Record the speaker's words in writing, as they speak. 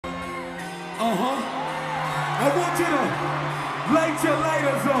I want you to light your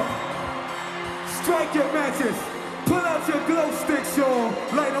lighters up, strike your matches, pull out your glow sticks, y'all,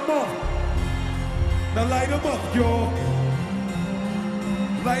 light them up. Now light them up, y'all.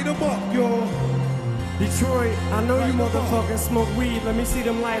 Light them up, y'all. Detroit, I know you motherfuckers smoke weed, let me see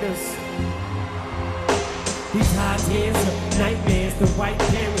them lighters. These hot tears are nightmares, the white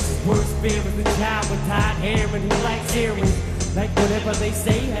parents' his worst fear is the child with tied hair and he likes hearing. Like whatever they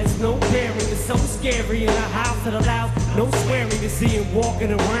say has no bearing. It's so scary in a house that allows no swearing. To see him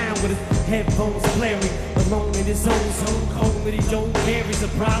walking around with his headphones blaring, alone in his own zone, cold that he don't care. He's a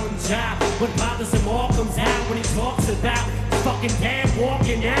problem child. What bothers him all comes out when he talks about his fucking dad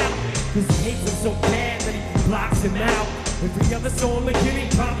walking out. Cause he hates him so bad that he blocks him out. If he ever saw him again,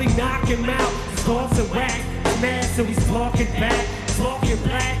 he'd probably knock him out. His thoughts are whack, he's mad so he's talking back, talking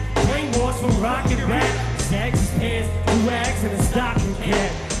black, brainwashed from rocking back. Sags his pants, two rags, and a stocking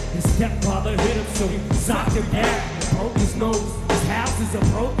cap. His stepfather hit him, so he socked him back. Broke his nose, his house is a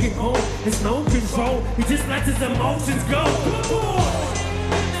broken home. There's no control, he just lets his emotions go. Come on!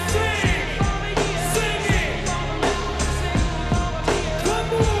 Sing! Sing it!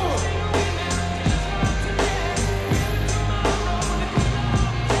 Come on!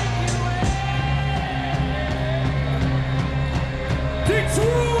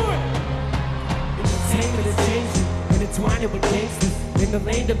 Detroit! Entertainment is changing, intertwining with gangsters. In the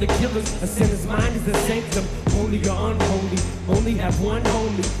land of the killers, a sinner's mind is a sanctum. Holy or unholy, only have one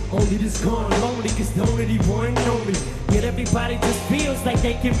holy. Only this gone lonely, cause only one only. Yet everybody just feels like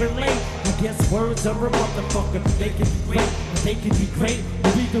they can relate. I guess words are a motherfucker. They can be great, but they can be great.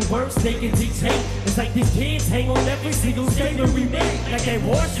 Or even worse, they can teach hate. It's like these kids hang on every single statement we make. Like they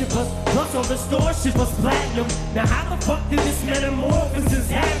worship us, plus all the stores ship us platinum. Now how the fuck did this metamorphosis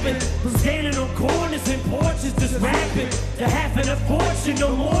happen? From standing on corners and porches just rapping to having a fortune,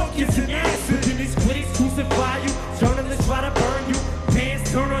 no more kids and acid. Then these critics crucify you, journalists try to burn you, fans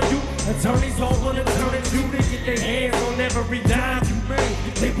turn on you, attorneys all wanna turn at you. They get their hands on every dime you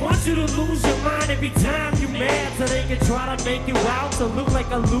make. They want you to lose your mind every time you mad, so they can try to make you out to look like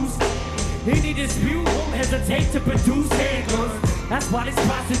a loser. Any dispute won't hesitate to produce handguns. That's why these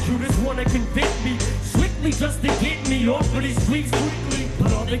prosecutors wanna convict me, strictly just to get me off of these streets quickly.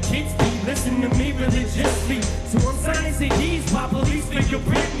 But all the kids be listening to me religiously, so I'm signing CDs while police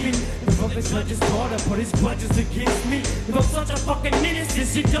fingerprint me. The public judge is caught up, but his grudges against me. If I'm such a fucking menace,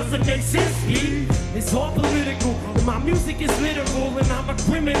 this shit doesn't make sense, me. It's all political, and my music is literal, and I'm a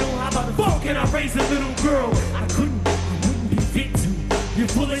criminal. How the fuck can I raise a little girl? I wouldn't be fit to. You're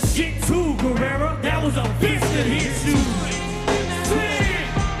full of shit too, Guerrero. That was a fist that hit you.